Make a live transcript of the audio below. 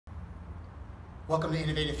Welcome to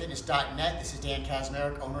InnovativeFitness.net. This is Dan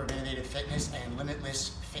Kaz-Bar, owner of Innovative Fitness and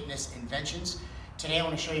Limitless Fitness Inventions. Today I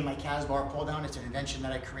want to show you my Kaz-Bar Pulldown. It's an invention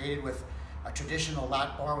that I created with a traditional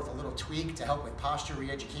lat bar with a little tweak to help with posture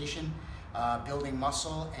re-education, building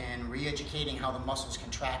muscle, and re-educating how the muscles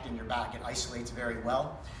contract in your back. It isolates very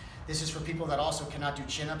well. This is for people that also cannot do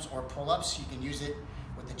chin-ups or pull-ups. You can use it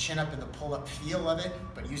with the chin-up and the pull-up feel of it,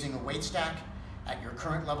 but using a weight stack at your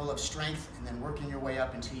current level of strength and then working your way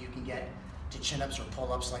up until you can get to chin-ups or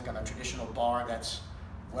pull-ups like on a traditional bar that's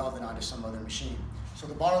welded onto some other machine. So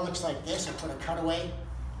the bar looks like this. I put a cutaway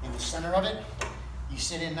in the center of it. You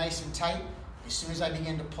sit in nice and tight. As soon as I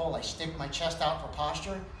begin to pull, I stick my chest out for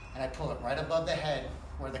posture and I pull it right above the head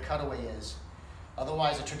where the cutaway is.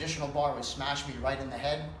 Otherwise, a traditional bar would smash me right in the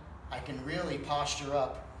head. I can really posture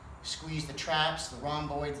up, squeeze the traps, the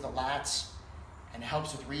rhomboids, the lats, and it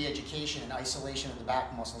helps with re-education and isolation of the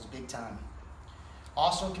back muscles big time.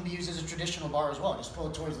 Also, it can be used as a traditional bar as well. Just pull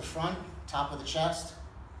it towards the front, top of the chest,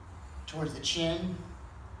 towards the chin,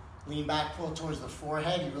 lean back, pull it towards the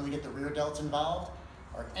forehead. You really get the rear delts involved,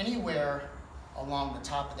 or anywhere along the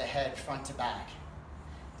top of the head, front to back.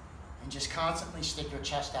 And just constantly stick your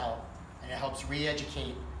chest out, and it helps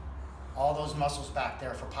re-educate all those muscles back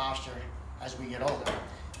there for posture as we get older.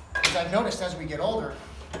 Because I've noticed as we get older,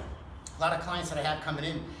 a lot of clients that I have coming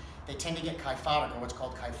in, they tend to get kyphotic, or what's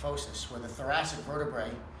called kyphosis, where the thoracic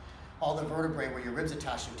vertebrae, all the vertebrae where your ribs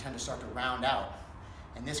attach to, tend to start to round out.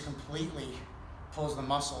 And this completely pulls the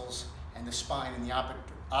muscles and the spine in the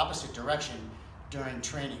opposite direction during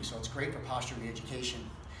training. So it's great for posture re-education.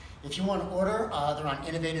 If you want to order, they're on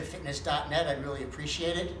InnovativeFitness.net. I'd really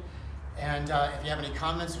appreciate it. And if you have any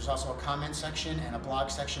comments, there's also a comment section and a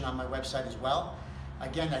blog section on my website as well.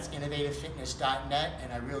 Again, that's InnovativeFitness.net,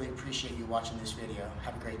 and I really appreciate you watching this video.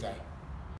 Have a great day.